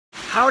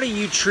How do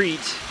you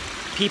treat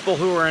people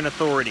who are in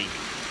authority?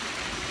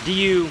 Do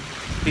you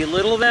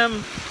belittle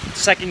them,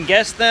 second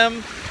guess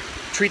them,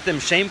 treat them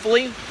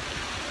shamefully?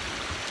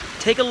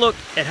 Take a look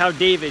at how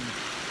David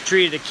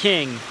treated a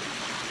king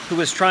who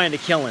was trying to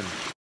kill him.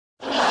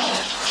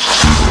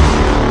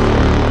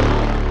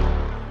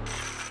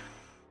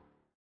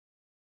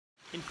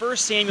 In 1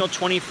 Samuel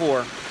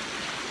 24,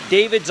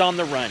 David's on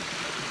the run.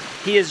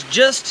 He has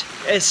just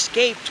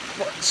escaped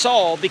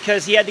Saul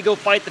because he had to go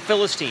fight the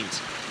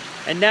Philistines.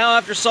 And now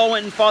after Saul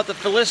went and fought the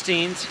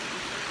Philistines,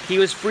 he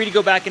was free to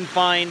go back and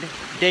find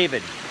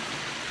David.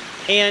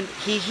 And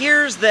he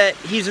hears that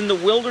he's in the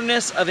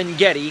wilderness of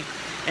En-Gedi,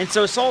 and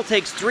so Saul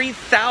takes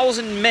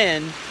 3,000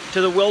 men to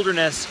the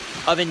wilderness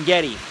of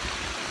En-Gedi.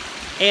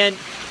 And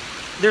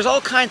there's all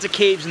kinds of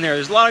caves in there.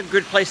 There's a lot of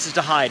good places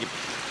to hide.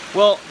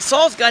 Well,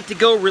 Saul's got to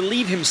go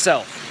relieve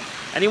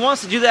himself, and he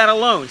wants to do that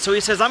alone. So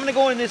he says, I'm going to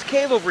go in this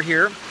cave over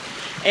here,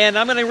 and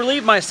I'm going to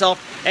relieve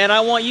myself, and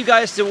I want you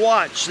guys to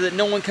watch so that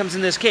no one comes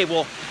in this cave.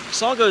 Well,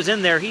 Saul goes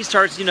in there. He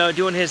starts,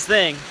 doing his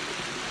thing.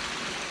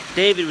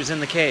 David was in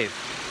the cave.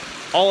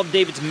 All of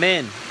David's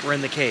men were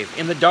in the cave,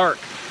 in the dark.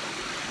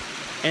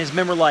 And his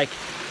men were like,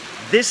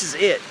 this is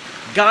it.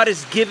 God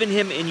has given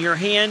him in your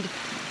hand.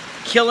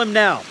 Kill him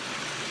now.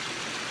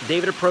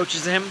 David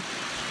approaches him,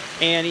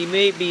 and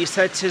he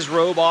sets his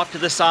robe off to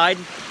the side,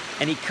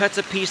 and he cuts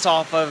a piece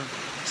off of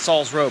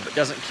Saul's robe. It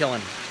doesn't kill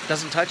him. It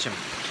doesn't touch him.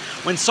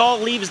 When Saul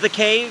leaves the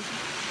cave,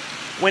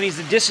 when he's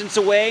a distance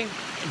away,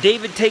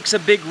 David takes a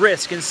big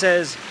risk and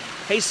says,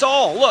 hey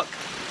Saul, look,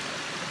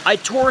 I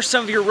tore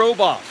some of your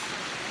robe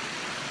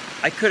off.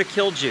 I could have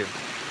killed you,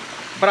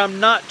 but I'm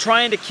not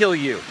trying to kill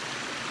you.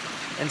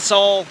 And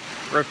Saul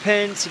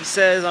repents. He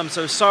says, I'm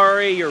so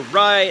sorry. You're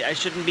right. I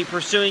shouldn't be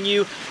pursuing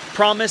you.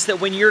 Promise that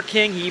when you're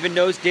king, he even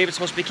knows David's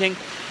supposed to be king,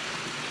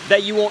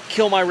 that you won't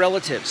kill my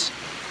relatives.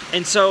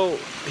 And so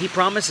he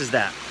promises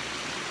that.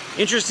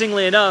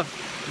 Interestingly enough,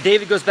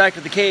 David goes back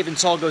to the cave and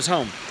Saul goes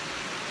home.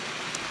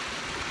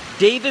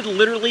 David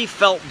literally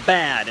felt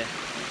bad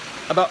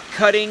about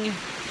cutting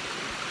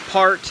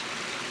part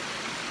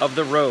of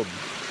the robe.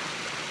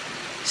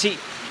 See,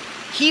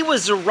 he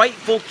was the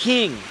rightful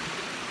king.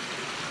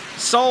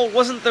 Saul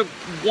wasn't the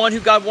one who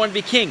God wanted to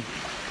be king.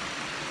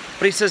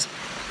 But he says,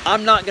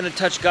 I'm not going to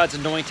touch God's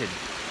anointed.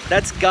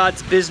 That's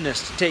God's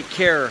business to take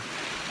care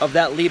of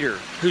that leader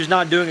who's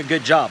not doing a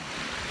good job.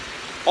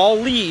 I'll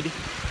lead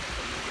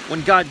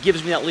when God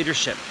gives me that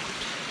leadership.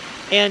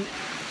 And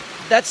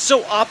that's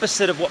so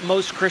opposite of what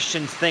most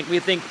Christians think. We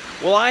think,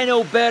 well, I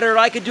know better.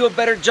 I could do a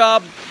better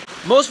job.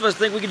 Most of us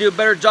think we could do a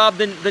better job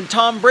than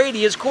Tom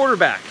Brady as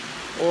quarterback,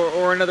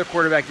 or another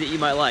quarterback that you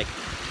might like.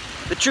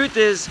 The truth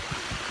is,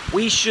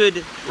 we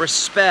should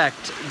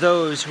respect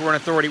those who are in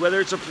authority,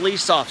 whether it's a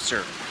police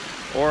officer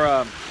or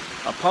a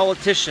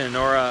politician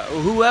or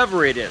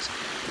whoever it is.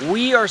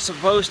 We are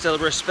supposed to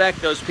respect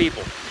those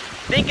people.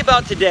 Think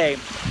about today,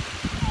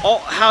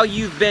 how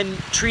you've been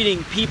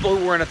treating people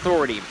who are in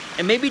authority,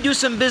 and maybe do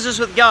some business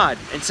with God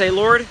and say,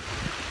 Lord,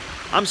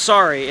 I'm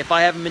sorry if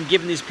I haven't been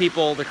giving these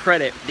people the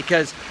credit,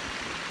 because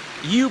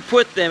you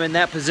put them in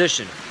that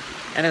position.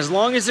 And as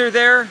long as they're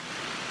there,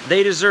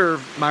 they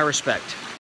deserve my respect.